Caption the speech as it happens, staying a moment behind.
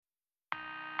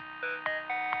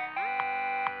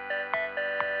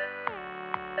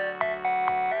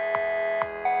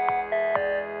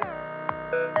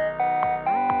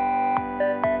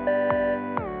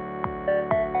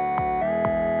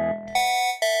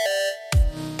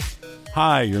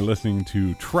Hi, you're listening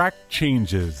to Track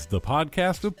Changes, the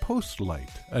podcast of Postlight,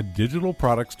 a digital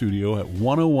product studio at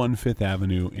 101 Fifth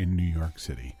Avenue in New York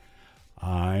City.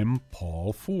 I'm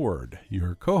Paul Ford,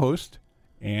 your co-host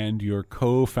and your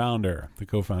co-founder, the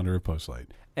co-founder of Postlight.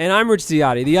 And I'm Rich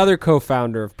Ziotti, the other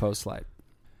co-founder of Postlight.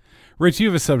 Rich, you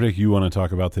have a subject you want to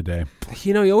talk about today.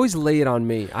 You know, you always lay it on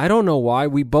me. I don't know why.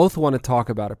 We both want to talk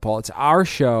about it, Paul. It's our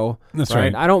show. That's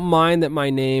right. I don't mind that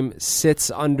my name sits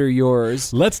under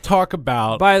yours. Let's talk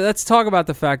about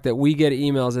the fact that we get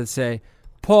emails that say,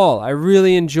 Paul, I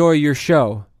really enjoy your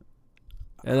show.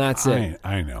 And that's it.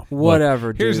 I know. Whatever,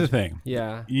 Look, dude. here's the thing.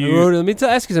 Yeah. Let me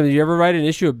ask you something. Did you ever write an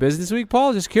issue of Business Week,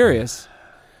 Paul? Just curious.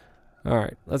 All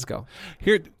right, let's go.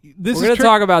 We're going to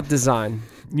talk about design.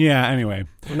 Yeah, anyway.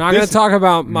 We're not going to talk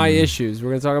about my issues. We're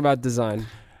going to talk about design.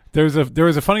 There was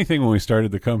a funny thing when we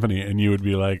started the company, and you would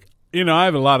be like, you know, I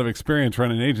have a lot of experience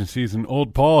running agencies, and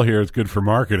old Paul here is good for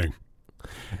marketing.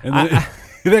 And then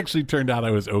it actually turned out I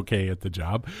was okay at the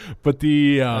job. But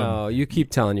you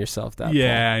keep telling yourself that.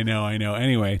 Yeah, Paul. I know.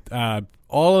 Anyway,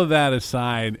 all of that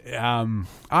aside,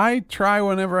 I try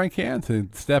whenever I can to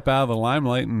step out of the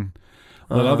limelight and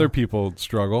let other people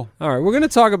struggle. All right, we're going to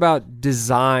talk about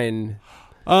design.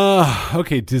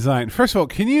 Okay, design. First of all,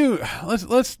 can you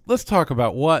let's talk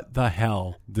about what the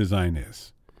hell design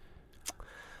is.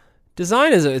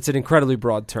 Design it's an incredibly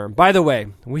broad term. By the way,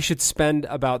 we should spend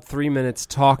about 3 minutes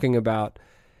talking about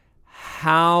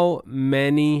how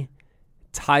many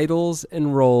titles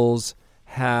and roles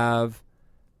have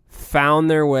found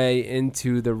their way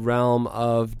into the realm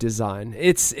of design.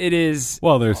 It is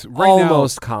there's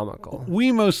almost comical.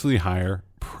 We mostly hire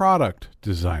product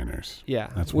designers. Yeah,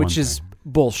 that's which is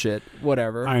bullshit.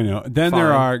 Whatever. I know. Then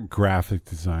there are graphic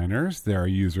designers. There are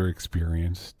user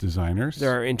experience designers.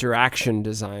 There are interaction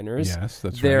designers. Yes,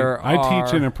 that's right. I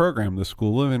teach in a program, the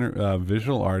School of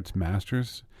Visual Arts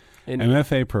Masters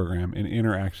MFA program in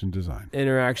interaction design.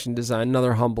 Interaction design,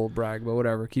 another humble brag, but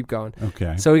whatever. Keep going.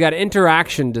 Okay. So we got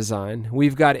interaction design.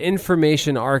 We've got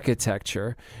information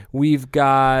architecture. We've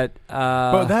got...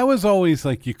 but that was always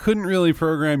like you couldn't really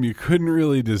program, you couldn't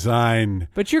really design.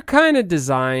 But you're kind of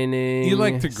designing. You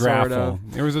like to graphle. Sort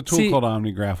of. There was a tool called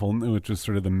OmniGraffle, which was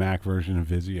sort of the Mac version of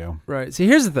Visio. Right. See,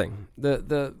 here's the thing.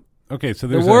 Okay, so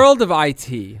there's the world of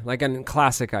IT, like in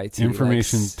classic IT.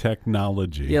 Information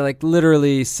technology. Yeah, like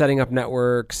literally setting up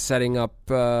networks, setting up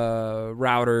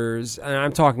routers, and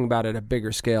I'm talking about at a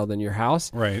bigger scale than your house.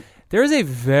 Right. There is a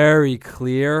very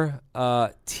clear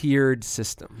tiered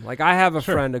system. Like I have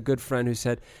a good friend who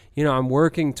said, you know, I'm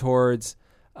working towards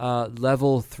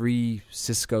level 3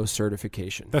 Cisco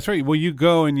certification. That's right. Well, you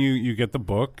go and you get the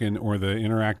book or the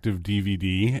interactive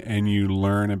DVD and you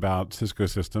learn about Cisco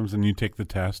systems and you take the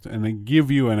test and they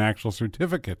give you an actual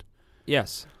certificate.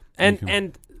 Yes.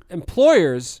 And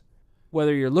employers,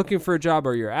 whether you're looking for a job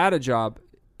or you're at a job,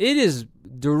 it is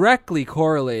directly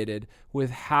correlated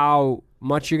with how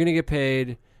much you're going to get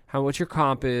paid, how much your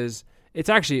comp is. It's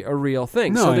actually a real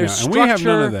thing. No, so there's and we have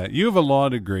none of that. You have a law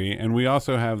degree, and we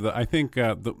also have I think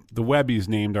the Webbies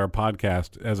named our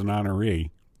podcast as an honoree.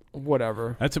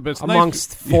 Whatever. That's a bit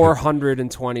amongst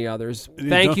 420 others.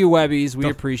 Thank you, Webbies. We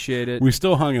appreciate it. We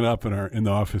still hung it up in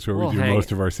the office where we do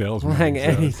most of our sales. We'll hang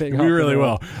anything. We really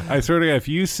will. I swear to God, if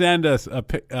you send us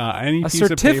any piece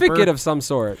certificate of paper of some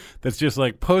sort that's just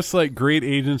like Postlight Great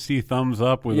Agency thumbs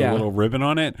up with a little ribbon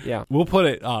on it, we'll put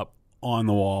it up on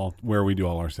the wall where we do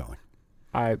all our selling.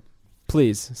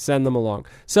 Please send them along.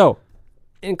 So,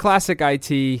 in classic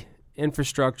IT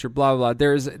infrastructure, blah blah,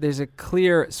 there's a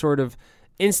clear sort of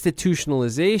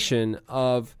institutionalization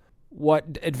of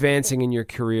what advancing in your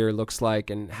career looks like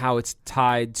and how it's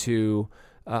tied to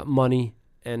money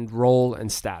and role and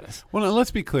status. Well, now,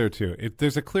 let's be clear too.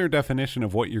 There's a clear definition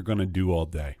of what you're going to do all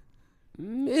day.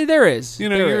 There is. You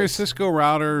know, you're a Cisco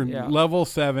router, level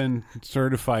 7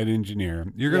 certified engineer.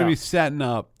 You're going to be setting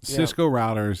up Cisco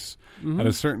routers at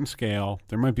a certain scale.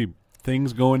 There might be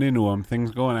things going into them,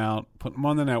 things going out, putting them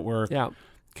on the network,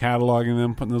 cataloging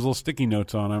them, putting those little sticky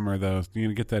notes on them, or those, you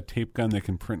know, get that tape gun that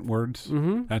can print words.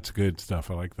 Mm-hmm. That's good stuff.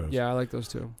 I like those. Yeah, I like those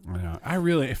too. Yeah,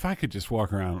 if I could just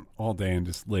walk around all day and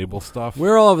just label stuff.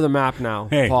 We're all over the map now,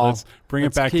 hey, Paul. Let's bring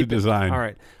it back to design. All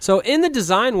right. So in the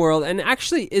design world, and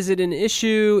actually, is it an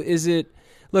issue?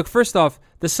 Look, first off,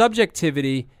 the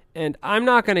subjectivity, and I'm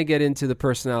not going to get into the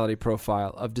personality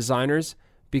profile of designers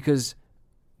because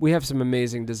we have some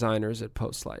amazing designers at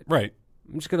Postlight. Right.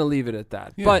 I'm just going to leave it at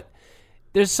that. Yeah. But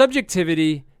there's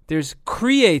subjectivity, there's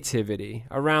creativity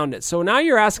around it. So now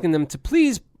you're asking them to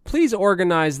please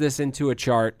organize this into a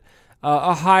chart,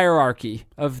 a hierarchy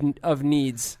of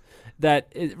needs that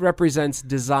it represents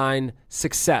design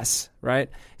success, right?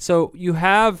 So you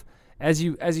have as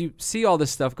you see all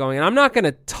this stuff going, and I'm not going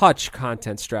to touch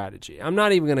content strategy. I'm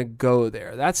not even going to go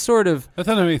there. That's doesn't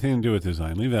have anything to do with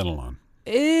design. Leave that alone.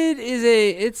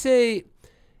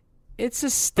 It's a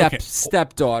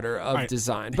stepdaughter of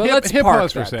design. But let's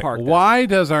park that. Why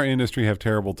does our industry have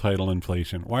terrible title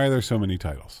inflation? Why are there so many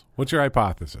titles? What's your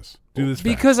hypothesis? Do this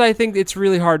because I think it's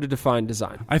really hard to define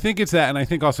design. I think it's that, and I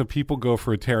think also people go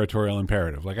for a territorial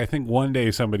imperative. Like I think one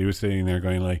day somebody was sitting there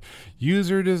going like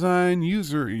user design,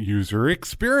 user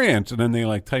experience, and then they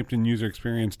like typed in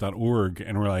userexperience.org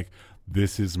and were like,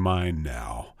 this is mine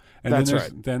now. And That's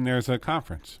then there's a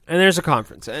conference. And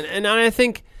I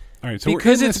think all right, so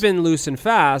because it's been loose and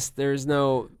fast, there's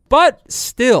no... But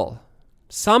still,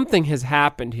 something has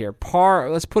happened here.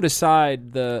 Let's put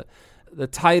aside the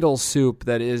title soup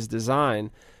that is design.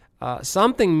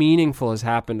 Something meaningful has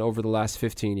happened over the last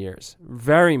 15 years.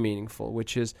 Very meaningful,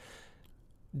 which is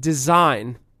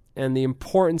design, and the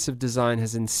importance of design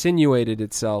has insinuated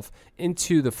itself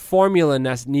into the formula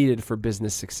needed for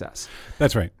business success.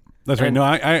 That's right. That's right. No,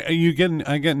 I get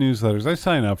newsletters. I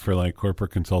sign up for like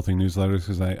corporate consulting newsletters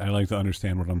because I like to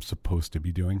understand what I'm supposed to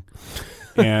be doing.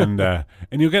 And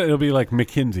it'll be like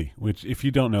McKinsey, which if you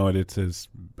don't know it, it's as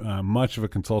much of a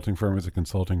consulting firm as a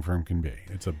consulting firm can be.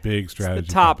 It's a big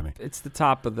strategy company. It's the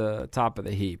top of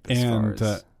the heap.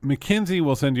 McKinsey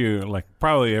will send you like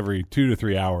probably every 2 to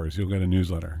 3 hours you'll get a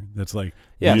newsletter that's like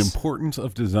the importance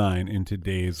of design in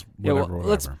today's whatever.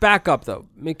 Let's back up though.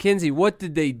 McKinsey, what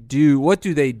did they do? What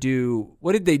did they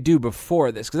do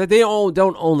before this? Because they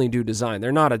don't only do design.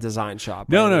 They're not a design shop.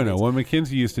 No. What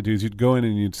McKinsey used to do is you'd go in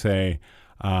and you'd say,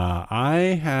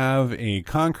 I have a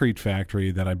concrete factory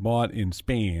that I bought in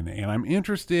Spain, and I'm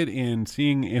interested in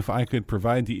seeing if I could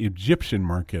provide the Egyptian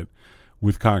market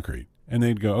with concrete. And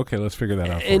they'd go, okay, let's figure that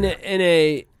out in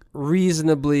a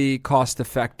reasonably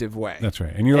cost-effective way. That's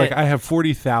right. And you're like, I have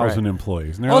 40,000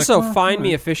 employees. And also, like, find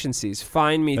me efficiencies.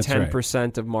 Find me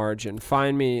 10% of margin.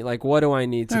 Find me, like, what do I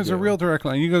need to do? There's a real direct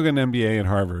line. You go get an MBA at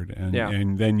Harvard,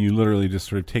 and then you literally just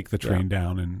sort of take the train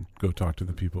down and go talk to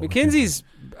the people. McKinsey's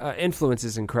influence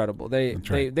is incredible. They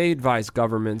advise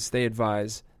governments. They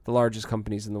advise the largest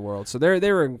companies in the world. So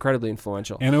they were incredibly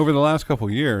influential. And over the last couple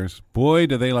of years, boy,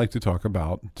 do they like to talk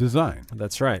about design.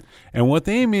 That's right. And what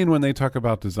they mean when they talk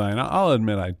about design, I'll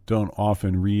admit I don't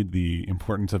often read the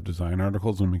importance of design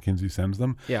articles when McKinsey sends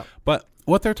them. Yeah. But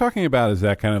what they're talking about is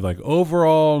that kind of like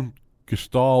overall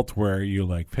gestalt where you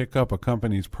like pick up a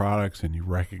company's products and you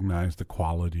recognize the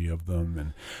quality of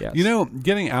them. And,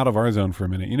 getting out of our zone for a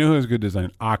minute, you know who has good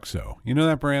design? OXO. You know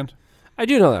that brand? I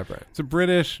do know that brand. It's a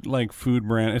British like food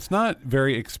brand. It's not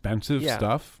very expensive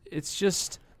stuff. It's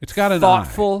just it's got an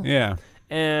thoughtful. Yeah.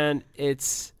 And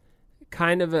it's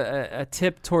kind of a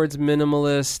tip towards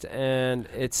minimalist, and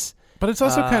but it's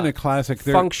also kind of classic.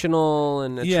 Functional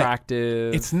and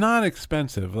attractive. It's not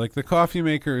expensive. Like the coffee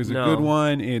maker is a good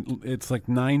one. It's like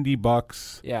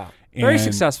 $90. Yeah. Very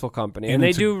successful company, and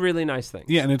they do really nice things.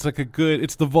 Yeah, and it's like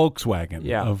it's the Volkswagen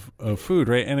of food,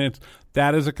 right? And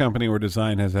that is a company where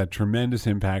design has had tremendous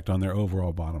impact on their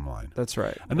overall bottom line. That's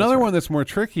right. Another one that's more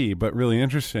tricky but really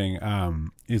interesting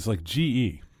is like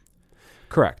GE.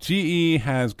 Correct. GE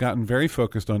has gotten very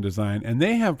focused on design, and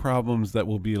they have problems that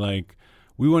will be like,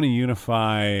 we want to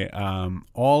unify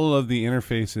all of the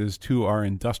interfaces to our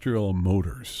industrial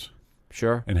motors.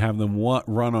 Sure. And have them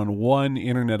run on one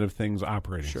Internet of Things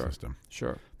operating system.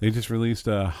 Sure. They just released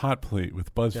a hot plate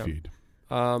with BuzzFeed.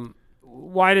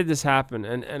 Why did this happen?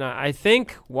 And I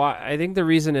think the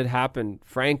reason it happened,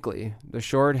 frankly, the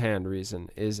shorthand reason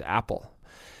is Apple.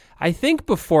 I think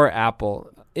before Apple,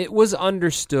 it was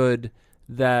understood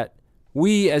that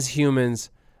we as humans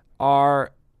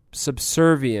are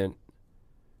subservient.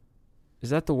 Is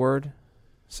that the word?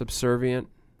 Subservient?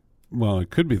 Well, it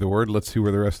could be the word. Let's see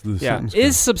where the rest of the sentence goes.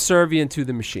 Is subservient to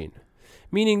the machine.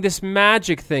 Meaning this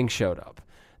magic thing showed up.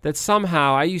 That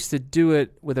somehow I used to do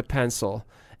it with a pencil,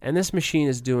 and this machine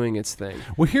is doing its thing.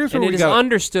 Well, here's and what it is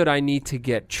understood I need to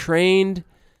get trained,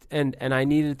 and I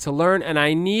needed to learn, and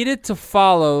I needed to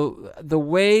follow the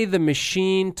way the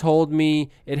machine told me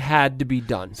it had to be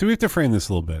done. So we have to frame this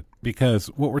a little bit, because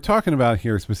what we're talking about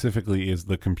here specifically is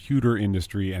the computer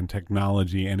industry and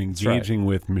technology and engaging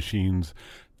with machines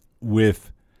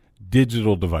with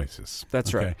digital devices.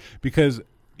 That's right. Because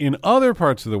in other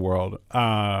parts of the world,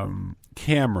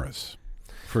 cameras,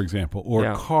 for example,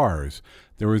 or cars,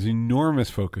 there was enormous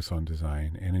focus on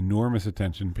design and enormous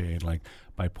attention paid, like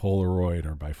by Polaroid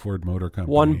or by Ford Motor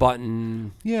Company. One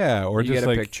button. Yeah, or you just get a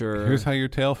like, picture. Here's how your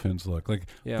tail fins look. Like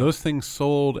those things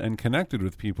sold and connected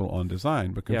with people on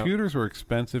design, but computers were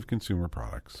expensive consumer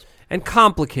products. And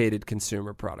complicated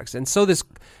consumer products. And so this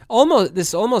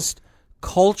almost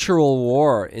cultural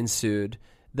war ensued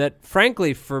that,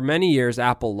 frankly, for many years,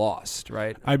 Apple lost,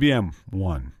 right? IBM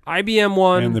won. IBM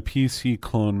won. And the PC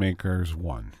clone makers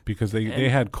won because they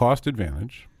had cost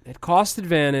advantage. At cost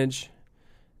advantage,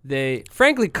 they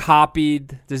frankly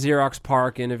copied the Xerox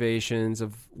PARC innovations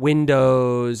of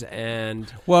Windows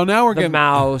and now we're the getting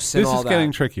mouse and all that. This is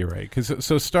getting tricky, right? Because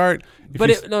so start.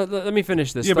 Let me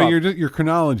finish this. Yeah, thought. but your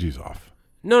chronology's off.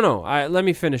 No. Let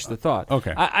me finish the thought.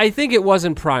 Okay. I think it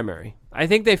wasn't primary. I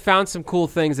think they found some cool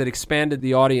things that expanded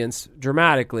the audience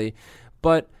dramatically,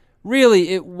 but really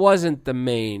it wasn't the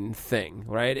main thing,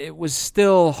 right? It was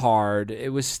still hard.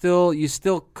 It was still, you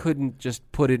still couldn't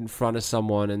just put it in front of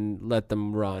someone and let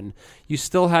them run. You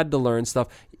still had to learn stuff.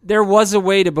 There was a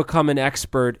way to become an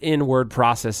expert in word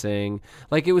processing.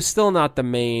 Like, it was still not the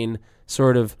main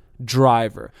sort of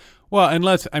driver. Well, and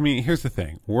here's the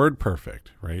thing. WordPerfect,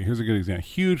 right? Here's a good example.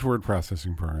 Huge word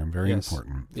processing program, very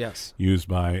important. Yes. Used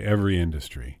by every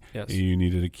industry. Yes. You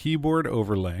needed a keyboard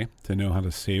overlay to know how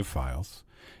to save files.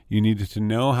 You needed to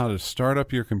know how to start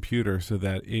up your computer so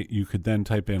that you could then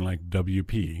type in like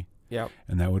WP. Yep.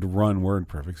 And that would run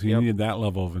WordPerfect. So you needed that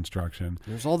level of instruction.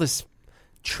 There's all this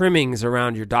trimmings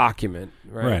around your document,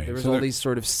 right? There was all these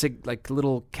sort of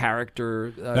little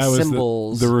character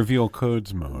symbols. The reveal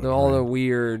codes mode. All the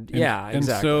weird, exactly. And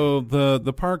so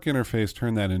the PARC interface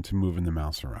turned that into moving the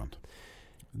mouse around.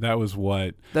 That was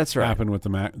what happened with the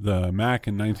Mac. The Mac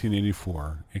in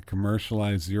 1984. It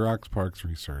commercialized Xerox PARC's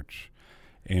research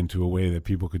into a way that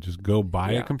people could just go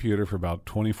buy a computer for about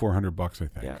 $2,400, I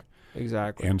think. Yeah,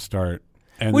 exactly. And start,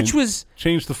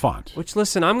 change the font. Which,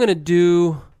 listen, I'm going to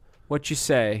do what you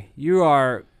say. You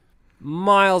are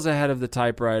miles ahead of the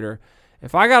typewriter.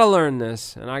 If I got to learn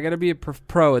this and I got to be a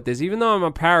pro at this, even though I'm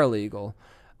a paralegal,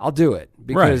 I'll do it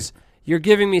because you're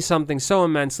giving me something so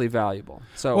immensely valuable.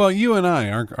 So, well, you and I,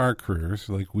 our careers,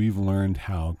 like, we've learned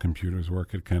how computers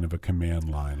work at kind of a command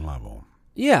line level.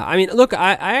 Yeah, I mean, look,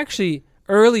 I actually,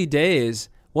 early days,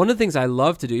 one of the things I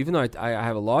loved to do, even though I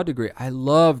have a law degree, I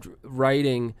loved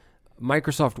writing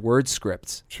Microsoft Word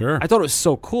scripts. Sure. I thought it was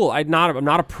so cool. I'm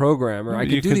not a programmer. I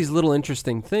could do these little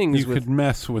interesting things. You could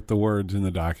mess with the words in the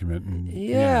document.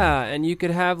 And you could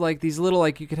have like these little,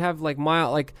 like, you could have like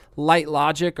light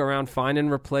logic around find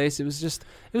and replace. It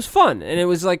was fun. And it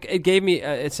was like, it gave me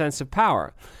a sense of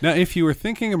power. Now, if you were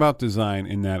thinking about design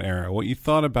in that era, what you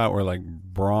thought about were like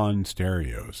Braun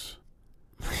stereos.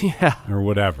 Yeah. Or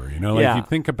whatever, you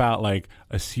think about like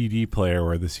a CD player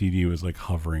where the CD was like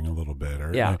hovering a little bit,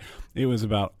 or it was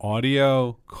about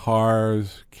audio,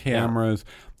 cars, cameras,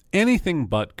 anything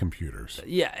but computers.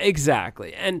 Yeah,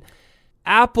 exactly. And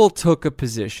Apple took a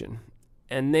position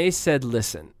and they said,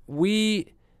 listen,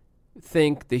 we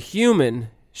think the human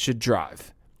should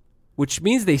drive, which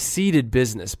means they ceded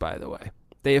business, by the way.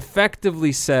 They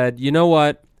effectively said, you know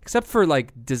what, except for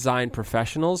like design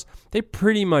professionals, they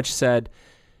pretty much said,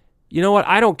 you know what?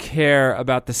 I don't care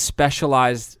about the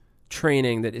specialized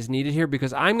training that is needed here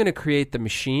because I'm going to create the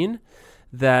machine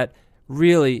that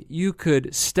really you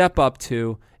could step up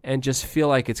to and just feel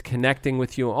like it's connecting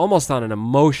with you almost on an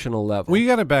emotional level. Well, you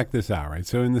got to back this out, right?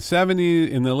 So in the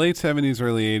late 70s,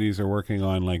 early 80s, they're working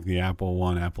on like the Apple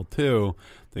I, Apple II.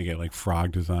 They get like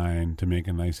Frog Design to make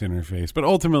a nice interface, but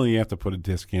ultimately you have to put a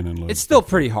disk in and load. It's still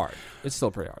pretty hard.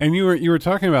 And you were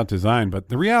talking about design, but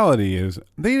the reality is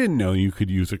they didn't know you could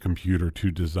use a computer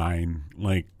to design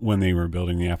like when they were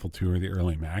building the Apple II or the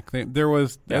early Mac.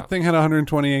 That thing had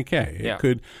 128K. It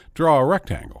could draw a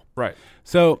rectangle. Right.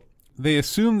 So they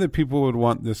assumed that people would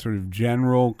want this sort of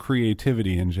general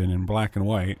creativity engine in black and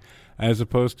white, as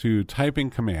opposed to typing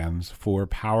commands for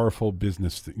powerful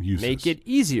business uses. Make it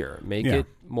easier. Make it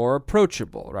more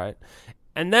approachable, right?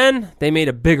 And then they made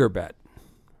a bigger bet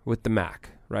with the Mac,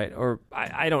 right? Or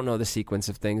I don't know the sequence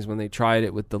of things when they tried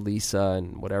it with the Lisa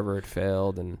and whatever, it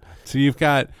failed. And so you've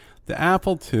got the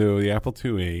Apple II, the Apple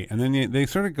IIe, and then they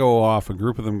sort of go off, a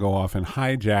group of them go off and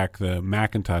hijack the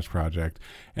Macintosh project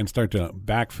and start to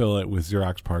backfill it with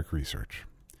Xerox PARC research.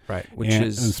 Right,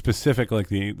 and specific, like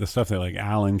the stuff that like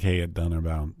Alan Kay had done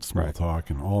about Smalltalk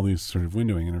and all these sort of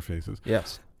windowing interfaces.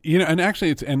 Yes, and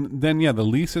actually the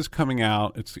Lisa's coming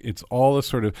out. It's all this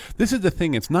sort of. This is the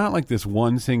thing. It's not like this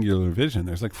one singular vision.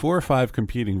 There's like 4 or 5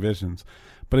 competing visions.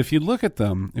 But if you look at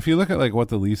them, if you look at like what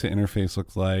the Lisa interface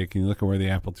looks like, and you look at where the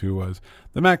Apple II was,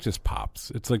 the Mac just pops.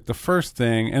 It's like the first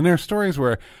thing. And there are stories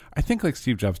where I think like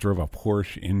Steve Jobs drove a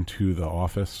Porsche into the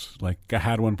office, like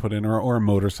had one put in, or a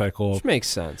motorcycle. Which makes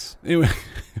sense. It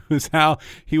was how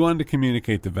he wanted to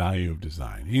communicate the value of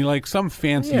design. He like some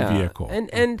fancy vehicle.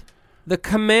 And the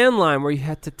command line where you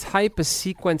had to type a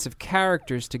sequence of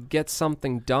characters to get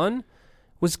something done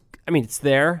was, I mean, it's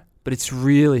there, but it's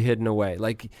really hidden away.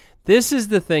 Like This is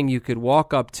the thing you could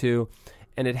walk up to,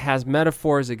 and it has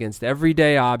metaphors against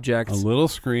everyday objects. A little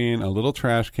screen, a little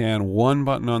trash can, one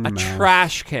button on the mouse. A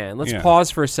trash can. Let's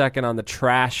pause for a second on the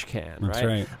trash can. That's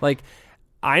right. Like,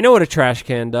 I know what a trash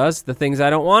can does. The things I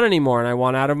don't want anymore and I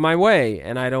want out of my way,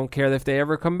 and I don't care if they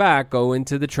ever come back, go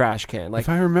into the trash can. Like, if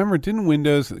I remember, didn't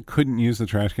Windows couldn't use the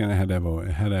trash can? It had to have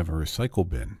a recycle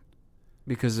bin.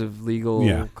 Because of legal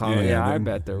I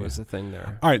bet there was a thing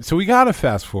there. All right, so we got to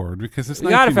fast forward because it's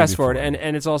we got to fast forward, and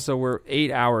it's also we're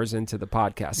 8 hours into the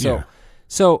podcast.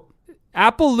 So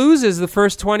Apple loses the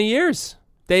first 20 years.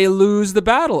 They lose the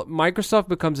battle. Microsoft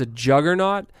becomes a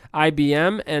juggernaut.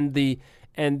 IBM and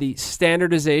the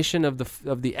standardization of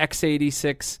the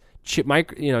x86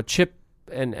 chip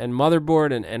and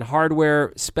motherboard and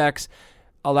hardware specs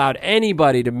allowed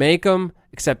anybody to make them,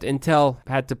 except Intel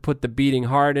had to put the beating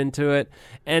heart into it.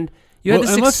 And you had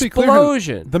this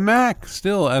explosion. The Mac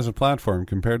still, as a platform,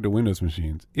 compared to Windows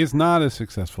machines, is not as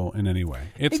successful in any way.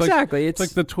 It's like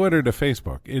the Twitter to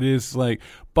Facebook. It is like,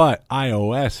 but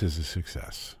iOS is a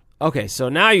success. Okay, so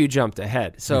now you jumped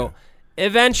ahead. So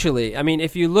eventually, I mean,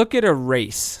 if you look at a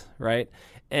race, right,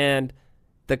 and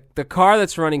the car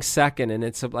that's running second, and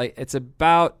it's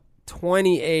about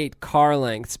 28 car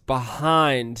lengths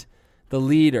behind the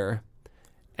leader,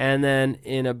 and then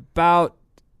in about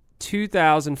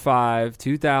 2005,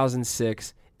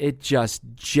 2006, it just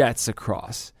jets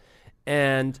across.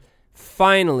 And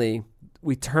finally,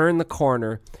 we turn the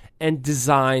corner and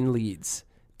design leads.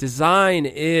 Design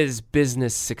is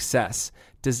business success.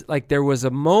 There was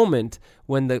a moment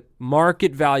when the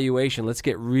market valuation, let's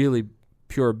get really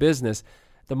pure business,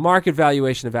 the market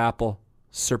valuation of Apple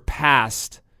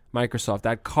surpassed Microsoft.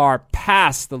 That car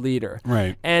passed the leader,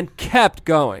 right, and kept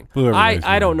going.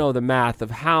 I don't know the math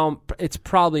of how, it's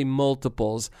probably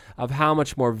multiples of how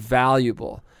much more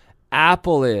valuable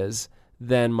Apple is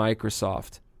than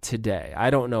Microsoft today. I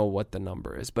don't know what the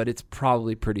number is, but it's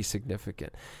probably pretty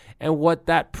significant. And what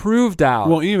that proved out...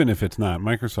 Well, even if it's not,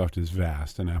 Microsoft is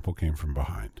vast and Apple came from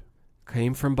behind.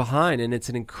 And it's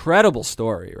an incredible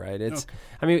story, right?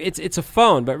 I mean, it's a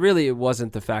phone, but really it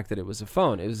wasn't the fact that it was a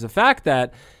phone. It was the fact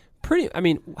that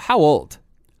how old?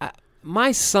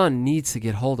 My son needs to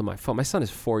get hold of my phone. My son is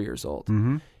 4 years old.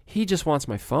 Mm-hmm. He just wants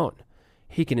my phone.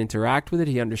 He can interact with it.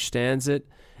 He understands it.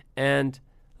 And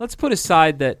let's put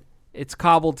aside that it's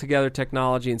cobbled together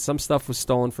technology and some stuff was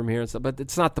stolen from here and stuff, but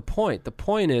it's not the point. The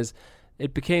point is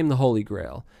it became the Holy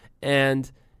Grail.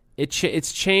 And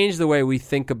it's changed the way we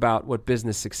think about what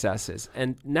business success is.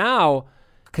 And now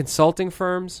consulting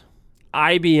firms,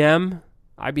 IBM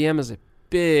is a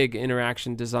big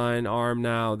interaction design arm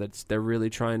now they're really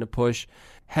trying to push,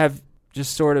 have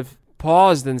just sort of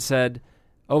paused and said,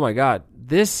 oh my God,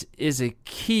 this is a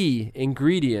key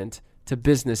ingredient to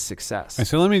business success.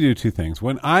 So let me do two things.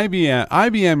 When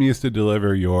IBM used to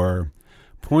deliver your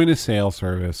point of sale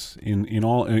service in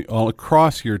all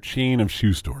across your chain of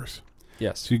shoe stores.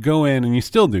 Yes. So you go in, and you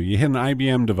still do. You hit an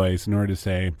IBM device in order to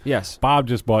say, yes, Bob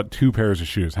just bought 2 pairs of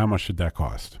shoes. How much should that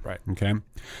cost? Right. Okay.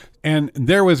 And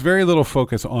there was very little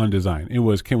focus on design. It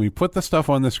was, can we put the stuff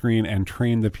on the screen and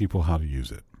train the people how to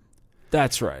use it?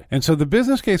 That's right. And so the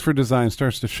business case for design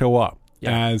starts to show up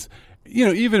as,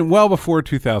 even well before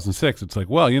 2006, it's like,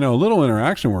 well, a little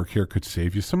interaction work here could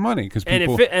save you some money because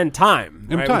people and time,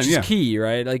 right? Time, which is key,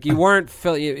 right? Like you weren't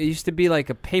it used to be like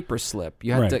a paper slip.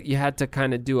 You had to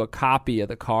kind of do a copy of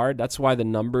the card. That's why the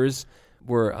numbers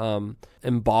were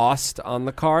embossed on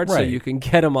the card, so you can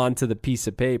get them onto the piece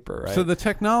of paper, right? So the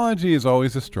technology is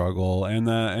always a struggle, and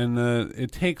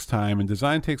it takes time, and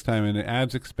design takes time, and it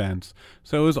adds expense.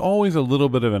 So it was always a little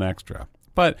bit of an extra.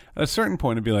 But at a certain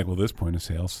point, it'd be like, well, this point of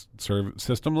sale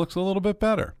system looks a little bit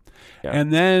better. Yeah.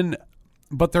 And then,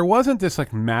 but there wasn't this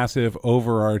like massive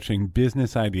overarching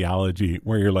business ideology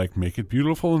where you're like, make it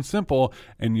beautiful and simple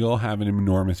and you'll have an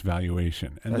enormous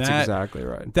valuation. And that's exactly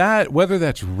right. That, whether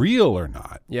that's real or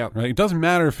not, right? It doesn't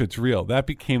matter if it's real. That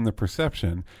became the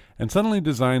perception. And suddenly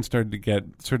design started to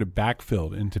get sort of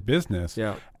backfilled into business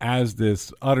as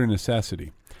this utter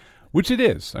necessity. Which it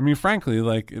is. I mean, frankly,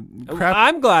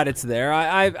 I'm glad it's there.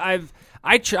 I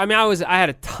had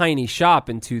a tiny shop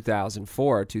in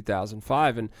 2004,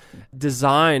 2005, and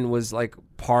design was like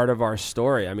part of our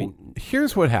story. I mean,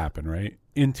 here's what happened, right?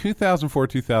 In 2004,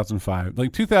 2005,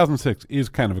 2006 is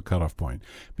kind of a cutoff point.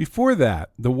 Before that,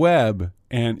 the web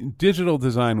and digital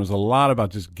design was a lot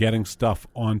about just getting stuff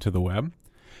onto the web.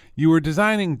 you were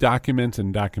designing documents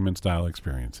and document-style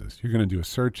experiences. You're going to do a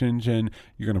search engine.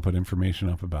 You're going to put information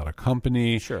up about a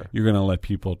company. Sure. You're going to let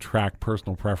people track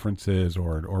personal preferences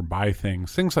or buy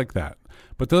things like that.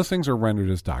 But those things are rendered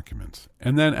as documents.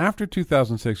 And then after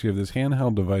 2006, you have this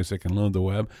handheld device that can load the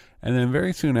web. And then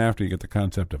very soon after, you get the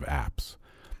concept of apps.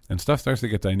 And stuff starts to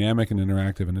get dynamic and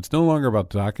interactive. And it's no longer about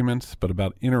documents, but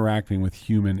about interacting with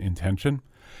human intention.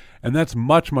 And that's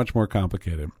much, much more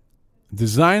complicated.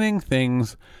 Designing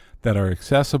things that are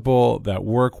accessible, that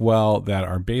work well, that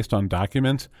are based on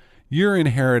documents, you're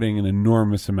inheriting an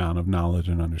enormous amount of knowledge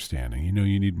and understanding. You know,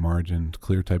 you need margins,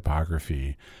 clear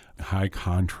typography, high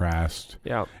contrast.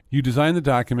 Yeah. You design the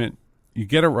document, you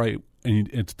get it right, and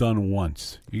it's done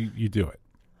once. You do it.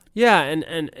 Yeah,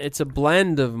 and it's a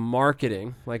blend of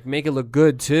marketing, like make it look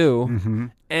good too,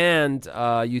 and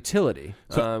utility,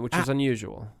 which is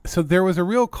unusual. So there was a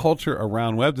real culture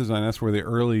around web design. That's where the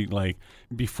early, like,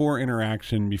 before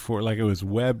interaction, before, like, it was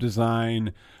web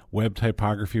design, web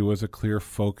typography was a clear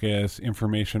focus,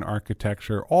 information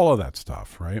architecture, all of that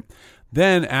stuff, right?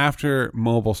 Then after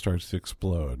mobile starts to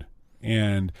explode,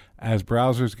 and as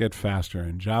browsers get faster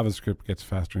and JavaScript gets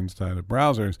faster inside of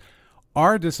browsers,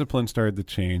 our discipline started to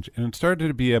change, and it started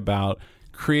to be about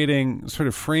creating sort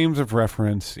of frames of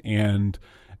reference and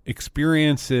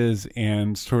experiences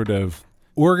and sort of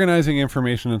organizing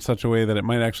information in such a way that it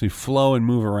might actually flow and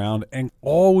move around, and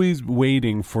always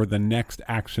waiting for the next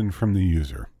action from the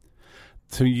user.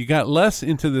 So you got less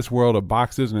into this world of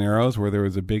boxes and arrows where there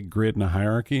was a big grid and a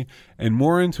hierarchy, and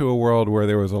more into a world where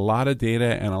there was a lot of data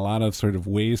and a lot of sort of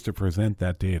ways to present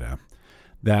that data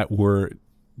that were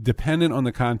dependent on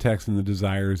the context and the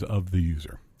desires of the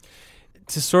user.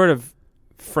 To sort of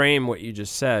frame what you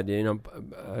just said, you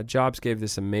know, Jobs gave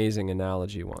this amazing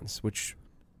analogy once, which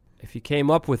if he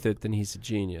came up with it, then he's a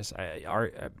genius.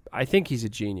 I think he's a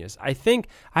genius. I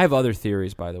have other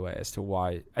theories, by the way, as to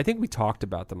why. I think we talked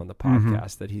about them on the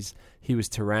podcast, that he was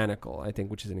tyrannical, I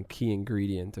think, which is a key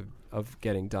ingredient of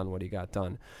getting done what he got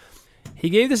done. He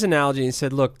gave this analogy and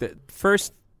said, look, that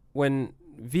first, when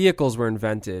vehicles were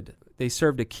invented, they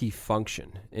served a key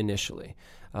function initially.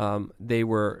 They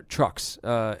were trucks,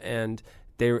 and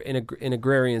they were in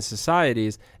agrarian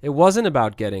societies. It wasn't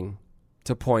about getting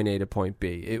to point A to point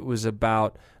B. It was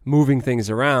about moving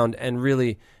things around and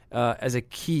really as a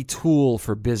key tool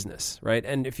for business, right?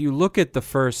 And if you look at the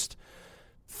first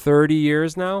 30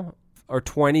 years now, or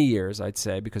 20 years, I'd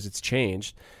say, because it's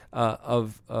changed,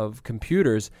 of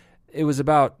computers, it was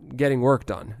about getting work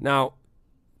done. Now,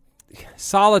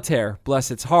 solitaire, bless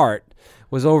its heart,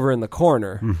 was over in the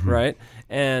corner, right?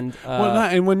 And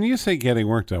and when you say getting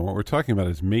work done, what we're talking about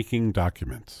is making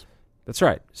documents. That's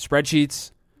right.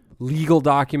 Spreadsheets, legal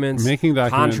documents, making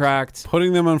documents, contracts,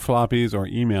 putting them on floppies or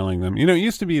emailing them. You know, it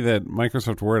used to be that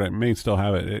Microsoft Word, I may still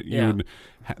have it.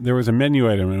 There was a menu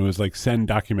item, and it was like send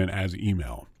document as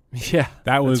email. Yeah,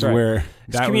 that was right. where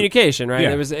it's communication, right?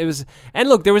 Yeah. It was, and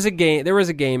look, there was a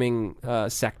gaming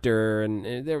sector,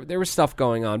 and there was stuff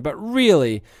going on, but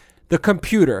really, the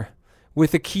computer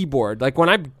with a keyboard. Like when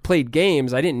I played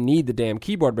games, I didn't need the damn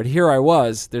keyboard, but here I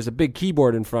was. There's a big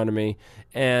keyboard in front of me,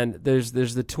 and there's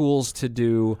the tools to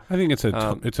do. I think it's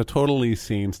a totally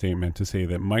sane statement to say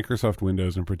that Microsoft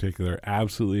Windows in particular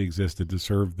absolutely existed to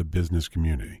serve the business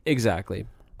community. Exactly.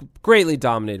 Greatly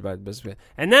dominated by the business.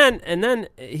 And then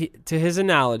to his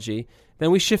analogy,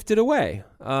 then we shifted away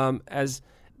as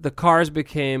the cars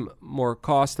became more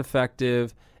cost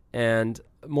effective and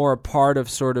more a part of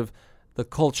sort of the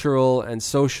cultural and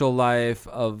social life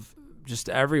of just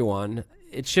everyone.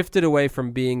 It shifted away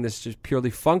from being this just purely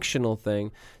functional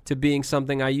thing to being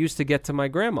something I used to get to my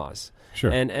grandma's. Sure.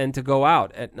 And to go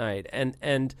out at night.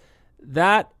 And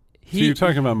that so you're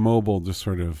talking about mobile, just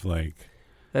sort of like.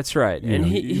 That's right. And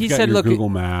he got said, your look, Google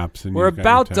Maps, and we're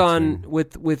about done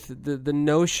with the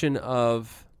notion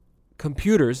of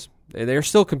computers. They're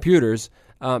still computers.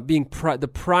 Being the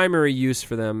primary use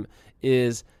for them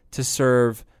is to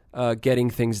serve getting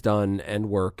things done and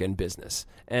work and business.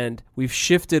 And we've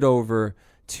shifted over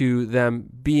to them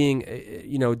being,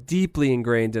 deeply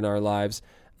ingrained in our lives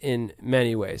in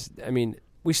many ways. I mean,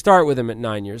 we start with them at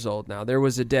 9 years old now. There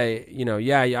was a day,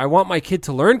 I want my kid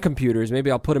to learn computers. Maybe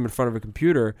I'll put him in front of a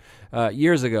computer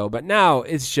years ago. But now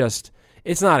it's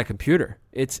not a computer.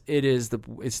 It's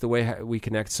the way we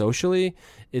connect socially.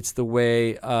 It's the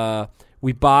way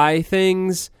we buy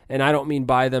things. And I don't mean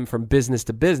buy them from business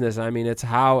to business. I mean,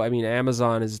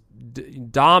 Amazon has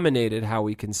dominated how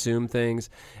we consume things.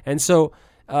 And so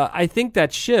I think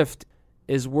that shift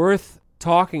is worth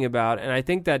talking about. And I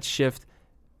think that shift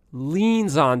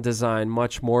leans on design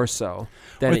much more so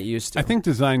than it used to. I think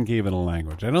design gave it a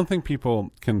language. I don't think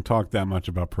people can talk that much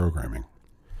about programming.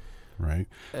 right?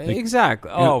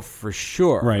 Exactly. For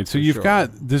sure. Right. So you've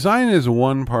got design is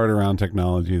one part around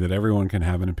technology that everyone can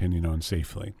have an opinion on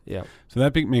safely. Yeah. So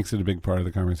that makes it a big part of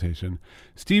the conversation.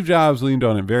 Steve Jobs leaned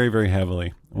on it very, very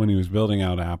heavily when he was building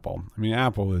out Apple. I mean,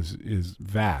 Apple is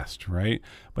vast, right?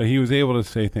 But he was able to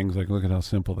say things like, look at how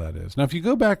simple that is. Now, if you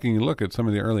go back and you look at some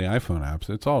of the early iPhone apps,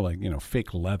 it's all like,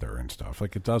 fake leather and stuff.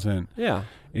 Like it doesn't,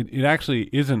 it actually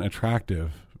isn't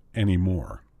attractive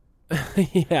anymore.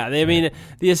 Yeah, I mean,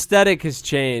 the aesthetic has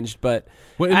changed, but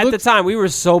at the time, we were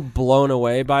so blown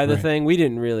away by the thing, we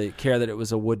didn't really care that it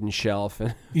was a wooden shelf.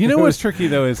 You know what's tricky,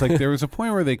 though, is like there was a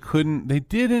point where they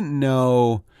didn't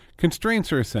know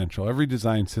constraints are essential. Every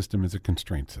design system is a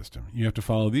constraint system. You have to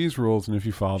follow these rules, and if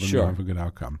you follow them, you'll have a good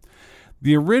outcome.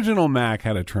 The original Mac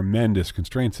had a tremendous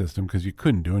constraint system because you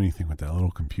couldn't do anything with that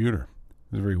little computer.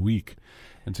 It was very weak.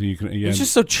 And so it's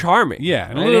just so charming. Yeah.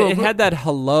 And it had that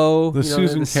hello. The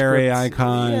Susan Carey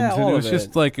icons. Yeah, and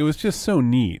it was just so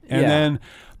neat. And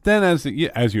then as you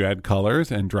add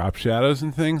colors and drop shadows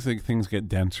and things get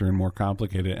denser and more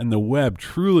complicated. And the web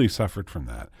truly suffered from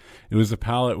that. It was a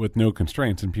palette with no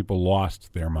constraints and people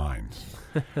lost their minds.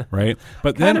 Right?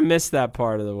 But kind of missed that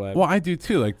part of the web. Well, I do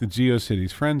too, like the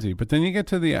GeoCities frenzy. But then you get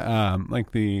to the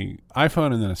like the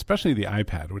iPhone and then especially the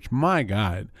iPad, which my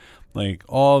God, like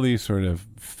all these sort of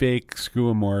fake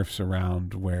skeuomorphs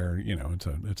around where it's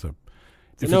a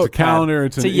calendar,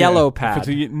 it's a yellow pad.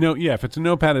 If it's a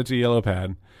notepad, it's a yellow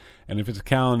pad, and if it's a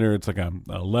calendar, it's like a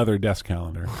leather desk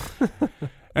calendar.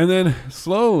 And then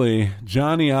slowly,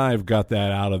 Johnny Ive got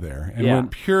that out of there and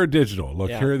went pure digital.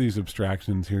 Look, here are these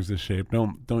abstractions. Here's the shape.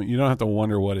 You don't have to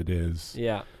wonder what it is.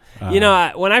 Yeah.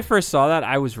 When I first saw that,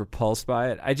 I was repulsed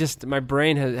by it. My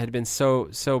brain had been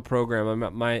so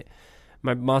programmed.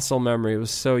 My muscle memory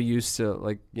was so used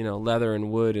to leather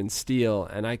and wood and steel,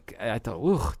 and I thought,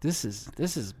 ooh, this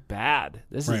is bad.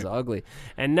 This is ugly.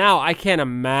 And now I can't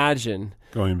imagine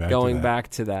going back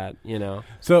to that.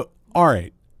 So all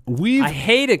right, I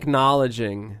hate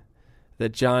acknowledging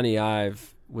that Johnny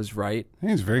Ive was right.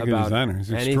 He's a very good designer.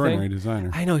 He's an extraordinary designer.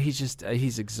 I know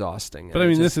he's exhausting. But I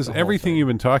mean, this is everything you've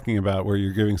been talking about, where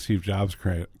you're giving Steve Jobs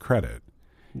credit.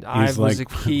 Ive was a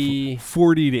key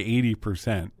 40 to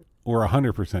 80%. Or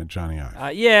 100% Johnny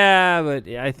Ive. But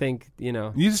I think,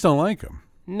 You just don't like him.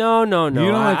 No. You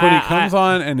don't like when he comes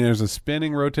on and there's a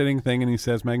spinning, rotating thing and he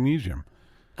says magnesium.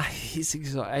 He's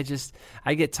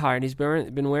I get tired. He's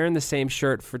been wearing the same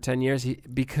shirt for 10 years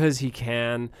because he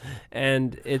can,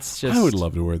 and it's just... I would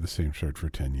love to wear the same shirt for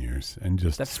 10 years and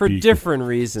just for different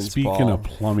reasons, speak Paul. in a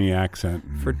plummy accent.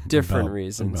 For different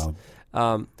reasons. So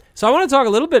I want to talk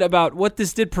a little bit about what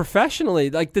this did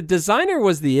professionally. Like, the designer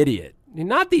was the idiot.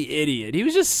 Not the idiot. He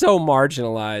was just so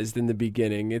marginalized in the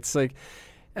beginning. It's like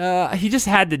he just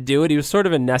had to do it. He was sort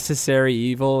of a necessary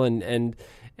evil, and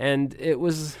it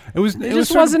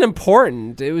just wasn't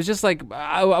important. It was just like,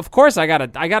 of course, I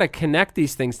gotta connect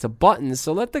these things to buttons.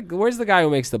 So where's the guy who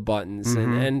makes the buttons?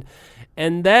 Mm-hmm.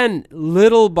 And then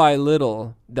little by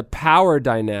little, the power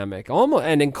dynamic, almost,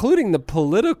 and including the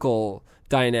political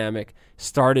dynamic,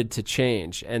 started to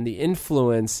change, and the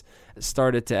influence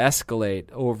started to escalate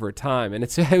over time, and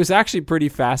it was actually pretty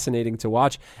fascinating to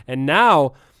watch. And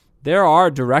now there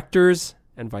are directors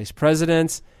and vice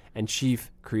presidents and chief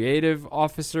creative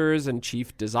officers and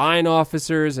chief design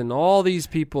officers and all these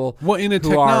people. Well, in a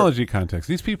technology context,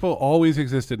 these people always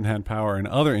existed and had power in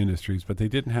other industries, but they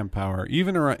didn't have power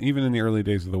even in the early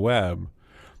days of the web.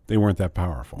 They weren't that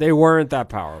powerful.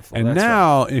 And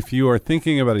now, if you are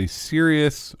thinking about a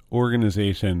serious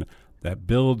organization that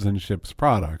builds and ships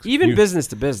products, even business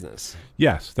to business.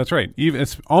 Yes, that's right. Even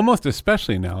almost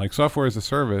especially now, like software as a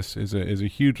service is a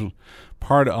huge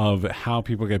part of how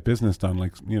people get business done.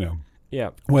 Like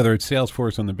whether it's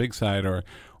Salesforce on the big side or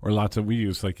lots of we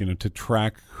use to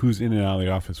track who's in and out of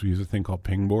the office. We use a thing called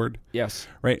Pingboard. Yes,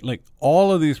 right. Like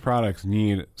all of these products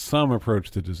need some approach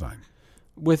to design.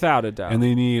 Without a doubt. And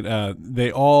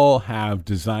they all have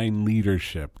design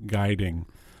leadership guiding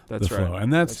the flow.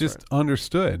 And that's just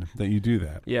understood that you do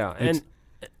that. Yeah. And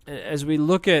as we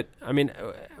look at, when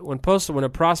a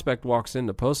prospect walks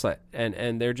into Postlight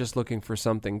and they're just looking for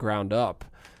something ground up,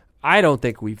 I don't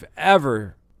think we've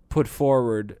ever put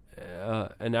forward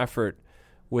an effort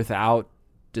without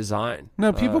design.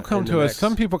 No, people come to us.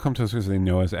 Some people come to us because they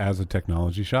know us as a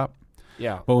technology shop.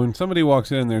 Yeah. But when somebody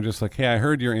walks in, they're just like, hey, I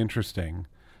heard you're interesting.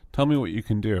 Tell me what you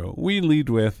can do. We lead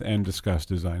with and discuss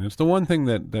design. It's the one thing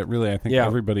that really I think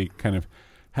everybody kind of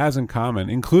has in common,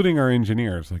 including our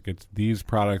engineers. Like these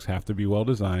products have to be well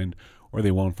designed or they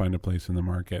won't find a place in the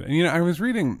market. And I was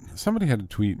reading, somebody had a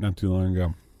tweet not too long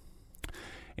ago,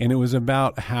 and it was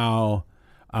about how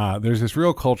there's this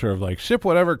real culture of like ship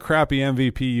whatever crappy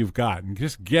MVP you've got and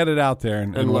just get it out there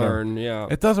and learn. Yeah,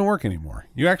 it doesn't work anymore.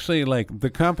 You actually like the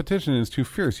competition is too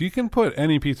fierce. You can put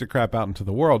any piece of crap out into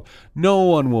the world, no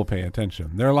one will pay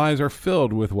attention. Their lives are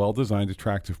filled with well-designed,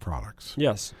 attractive products.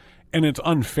 Yes. And it's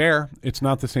unfair. It's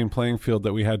not the same playing field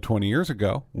that we had 20 years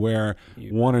ago where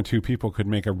one or two people could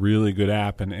make a really good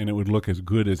app and it would look as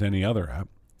good as any other app.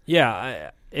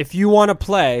 Yeah. If you want to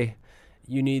play,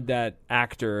 you need that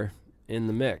actor in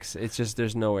the mix. It's just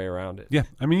there's no way around it. Yeah.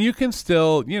 I mean, you can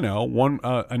still,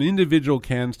 an individual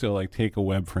can still like take a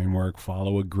web framework,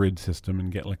 follow a grid system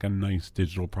and get like a nice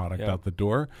digital product out the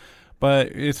door. But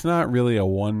it's not really a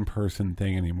one-person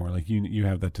thing anymore. Like you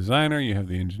have that designer, you have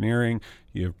the engineering,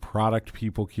 you have product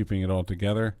people keeping it all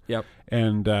together. Yep.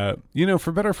 And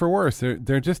for better or for worse,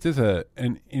 there just is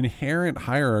an inherent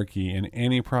hierarchy in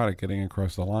any product getting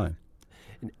across the line.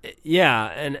 Yeah,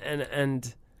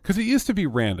 and because it used to be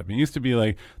random. It used to be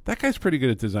like that guy's pretty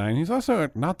good at design. He's also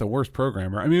not the worst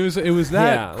programmer. I mean, it was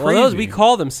that. Yeah. Well, we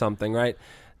call them something, right?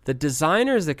 The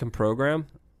designers that can program.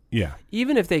 Yeah.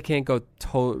 Even if they can't go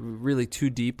really too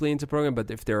deeply into program,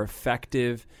 but if they're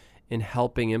effective in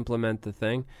helping implement the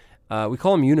thing, we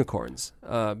call them unicorns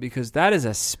because that is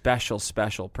a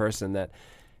special person that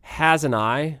has an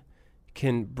eye,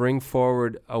 can bring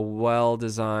forward a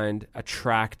well-designed,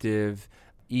 attractive,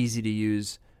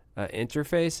 easy-to-use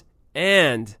interface,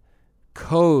 and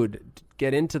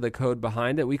get into the code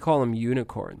behind it. We call them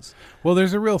unicorns. Well,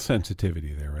 there's a real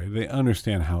sensitivity there, right? They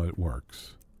understand how it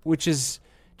works. Which is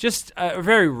just a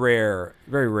very rare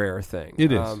thing.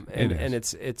 It is. And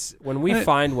it's when we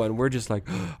find one, we're just like,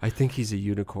 oh, I think he's a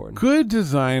unicorn. Good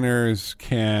designers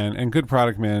and good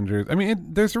product managers. I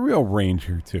mean, there's a real range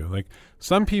here too. Like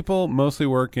some people mostly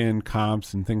work in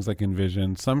comps and things like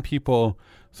InVision.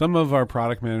 Some of our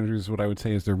product managers, what I would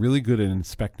say is they're really good at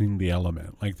inspecting the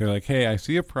element. Like they're like, hey, I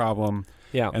see a problem.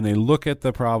 Yeah. And they look at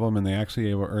the problem and they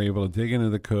actually are able to dig into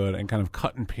the code and kind of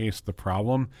cut and paste the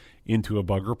problem into a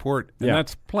bug report. And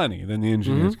that's plenty. Then the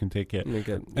engineers can take it.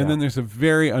 And then there's a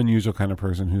very unusual kind of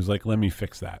person who's like, let me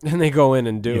fix that. And they go in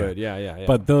and do it. Yeah.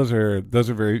 But those are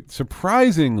very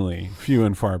surprisingly few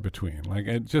and far between. Like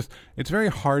it's very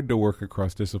hard to work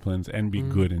across disciplines and be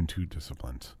good in two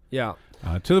disciplines. Yeah.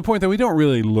 To the point that we don't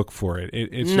really look for it.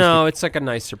 It's like a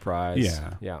nice surprise.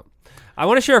 Yeah. I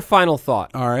want to share a final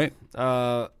thought. All right.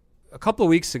 A couple of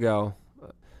weeks ago,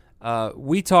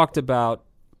 we talked about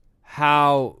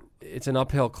how it's an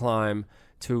uphill climb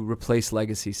to replace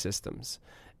legacy systems.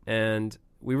 And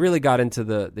we really got into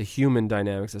the human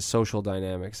dynamics, the social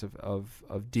dynamics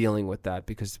of dealing with that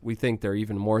because we think they're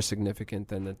even more significant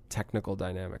than the technical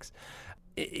dynamics.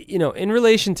 In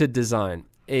relation to design,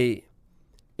 a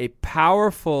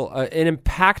powerful, an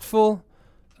impactful,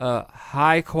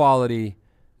 high-quality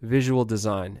visual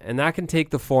design. And that can take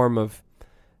the form of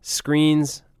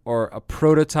screens or a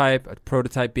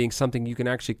prototype being something you can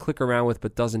actually click around with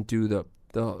but doesn't do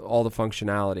all the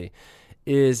functionality,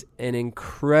 is an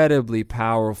incredibly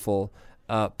powerful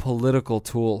political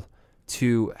tool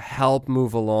to help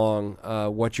move along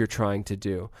what you're trying to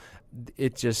do.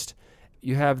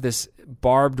 You have this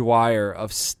barbed wire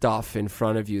of stuff in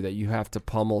front of you that you have to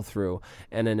pummel through,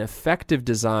 and an effective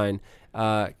design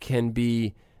can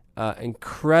be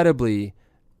incredibly,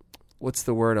 what's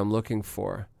the word I'm looking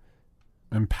for?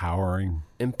 Empowering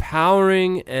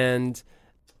and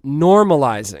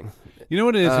normalizing. You know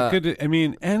what it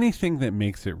is? Anything that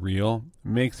makes it real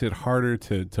makes it harder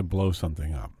to blow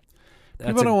something up.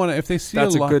 People don't want to, if they see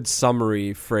that's a good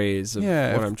summary phrase of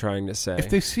what I'm trying to say. If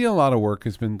they see a lot of work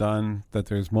has been done, that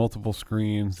there's multiple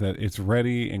screens, that it's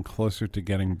ready and closer to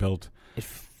getting built,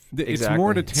 it's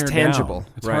more to tear down. It's tangible.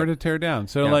 It's hard to tear down.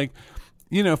 So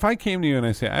if I came to you and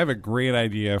I say, I have a great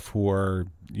idea for,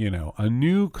 a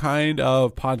new kind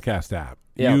of podcast app,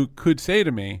 you could say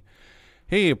to me,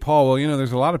 hey, Paul, well,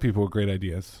 there's a lot of people with great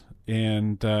ideas.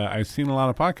 And I've seen a lot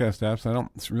of podcast apps. I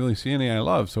don't really see any I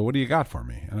love. So what do you got for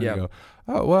me? And I go,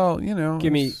 oh, well,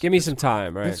 give me some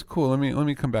time, right? It's cool. Let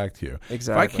me come back to you.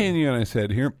 Exactly. If I came to you and I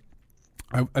said, here,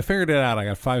 I figured it out. I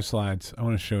got 5 slides. I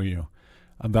want to show you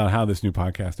about how this new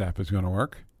podcast app is going to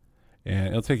work. And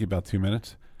it'll take you about 2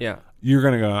 minutes. Yeah. You're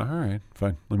going to go, all right,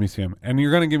 fine, let me see them. And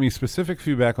you're going to give me specific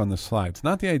feedback on the slides,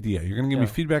 not the idea. You're going to give me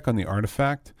feedback on the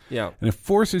artifact. Yeah. And it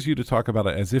forces you to talk about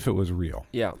it as if it was real.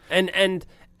 Yeah. And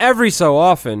every so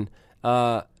often,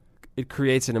 it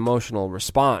creates an emotional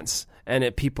response.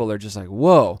 And people are just like,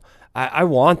 whoa, I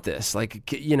want this.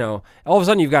 Like, all of a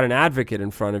sudden you've got an advocate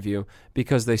in front of you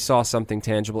because they saw something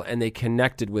tangible and they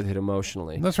connected with it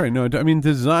emotionally. That's right. No,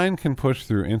 design can push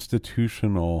through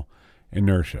institutional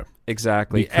inertia.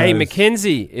 Exactly. Hey,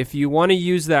 McKinsey, if you want to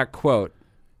use that quote,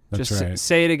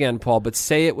 Say it again, Paul, but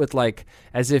say it with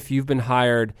as if you've been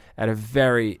hired at a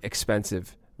very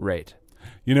expensive rate.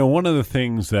 One of the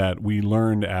things that we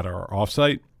learned at our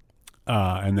offsite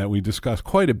and that we discussed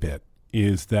quite a bit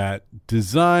is that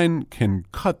design can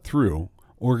cut through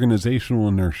organizational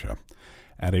inertia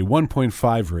at a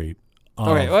 1.5 rate.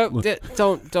 Okay, well,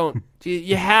 don't.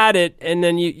 You had it, and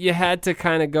then you had to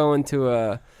kind of go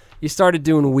into you started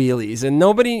doing wheelies, and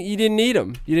you didn't need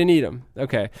them.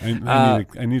 Okay.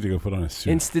 I need to go put on a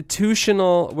suit.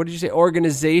 Institutional, what did you say?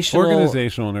 Organizational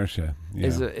inertia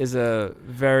is a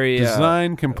very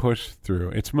design can push through.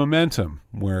 It's momentum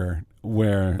where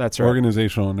that's right.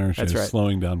 Organizational inertia is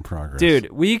slowing down progress.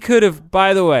 Dude, we could have,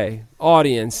 by the way,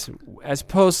 audience, as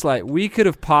Postlight, we could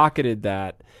have pocketed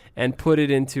that and put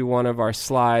it into one of our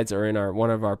slides or in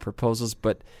one of our proposals,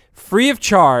 but free of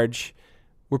charge.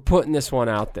 We're putting this one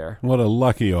out there. What a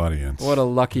lucky audience. What a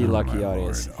lucky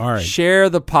audience. Lord. All right. Share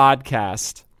the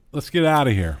podcast. Let's get out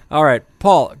of here. All right.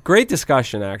 Paul, great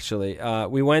discussion, actually.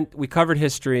 We covered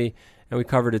history, and we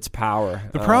covered its power.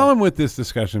 The problem with this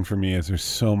discussion for me is there's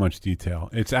so much detail.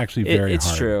 It's actually very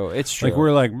hard. It's true.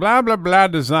 We're blah, blah, blah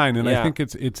design, and I think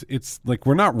it's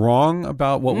we're not wrong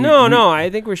about what No, I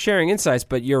think we're sharing insights,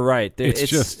 but you're right.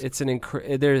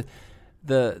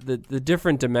 The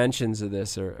different dimensions of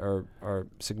this are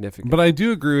significant. But I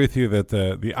do agree with you that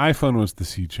the iPhone was the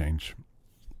sea change.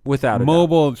 Without a doubt.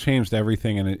 Mobile changed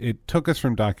everything, and it took us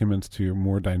from documents to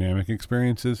more dynamic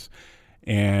experiences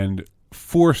and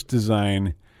forced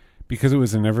design because it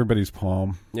was in everybody's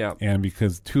palm. Yeah. And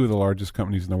because two of the largest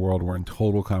companies in the world were in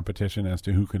total competition as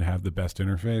to who could have the best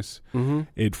interface,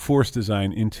 it forced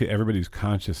design into everybody's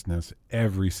consciousness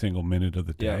every single minute of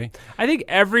the day. Yeah. I think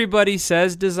everybody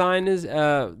says design is the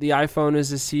iPhone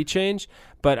is a sea change,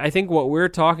 but I think what we're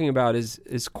talking about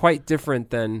is quite different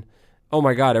than, oh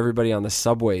my God, everybody on the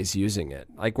subway is using it.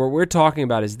 What we're talking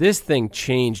about is this thing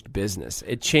changed business.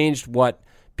 It changed what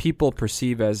people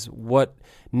perceive as what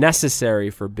necessary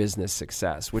for business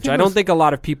success, which I don't think a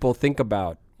lot of people think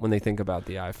about when they think about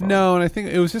the iPhone. No, and I think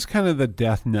it was just kind of the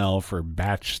death knell for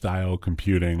batch style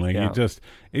computing.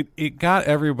 It got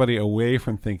everybody away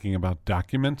from thinking about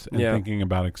documents and thinking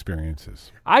about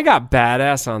experiences. I got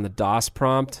badass on the DOS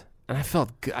prompt, and I felt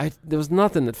there was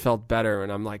nothing that felt better,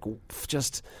 and I'm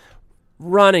just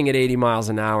running at 80 miles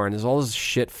an hour, and there's all this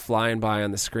shit flying by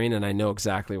on the screen, and I know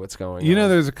exactly what's going on.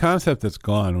 There's a concept that's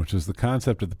gone, which is the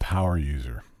concept of the power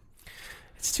user.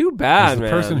 It's too bad, man.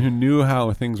 The person who knew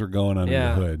how things were going under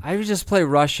the hood. I would just play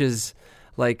Rush's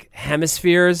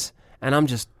hemispheres, and I'm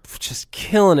just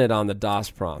killing it on the DOS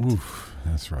prompt. Oof.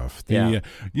 That's rough.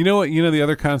 The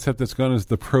other concept that's gone is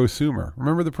the prosumer.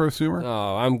 Remember the prosumer?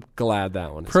 Oh, I'm glad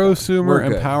that one is prosumer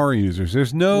and power users.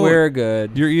 We're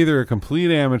good. You're either a complete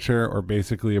amateur or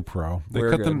basically a pro.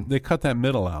 They cut that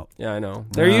middle out. Yeah, I know.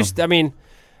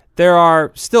 There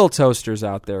are still toasters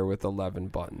out there with 11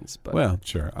 buttons, but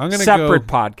sure. I'm gonna separate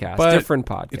podcast, different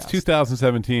podcast. It's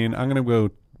 2017. I'm gonna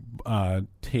go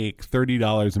take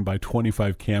 $30 and buy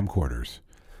 25 camcorders.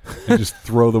 And just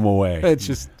throw them away.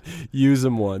 Just use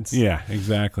them once. Yeah,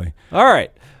 exactly. All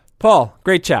right. Paul,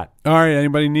 great chat. All right.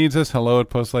 Anybody needs us,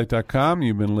 hello@postlight.com.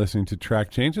 You've been listening to Track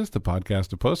Changes, the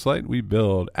podcast of Postlight. We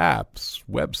build apps,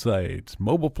 websites,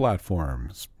 mobile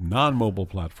platforms, non-mobile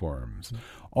platforms,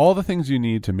 all the things you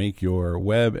need to make your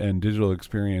web and digital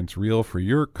experience real for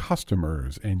your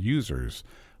customers and users.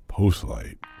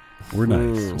 Postlight. We're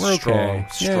nice. We're strong.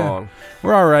 Strong.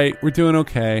 We're all right. We're doing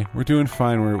okay. We're doing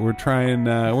fine. We're trying.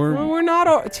 We're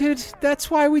not, dude.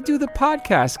 That's why we do the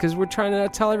podcast, because we're trying to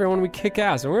tell everyone we kick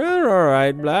ass and we're all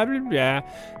right. Blah blah blah.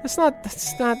 That's not.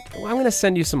 I'm going to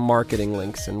send you some marketing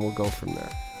links and we'll go from there.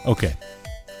 Okay.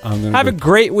 Have a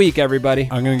great week, everybody.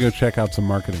 I'm going to go check out some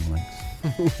marketing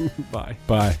links. Bye.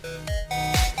 Bye.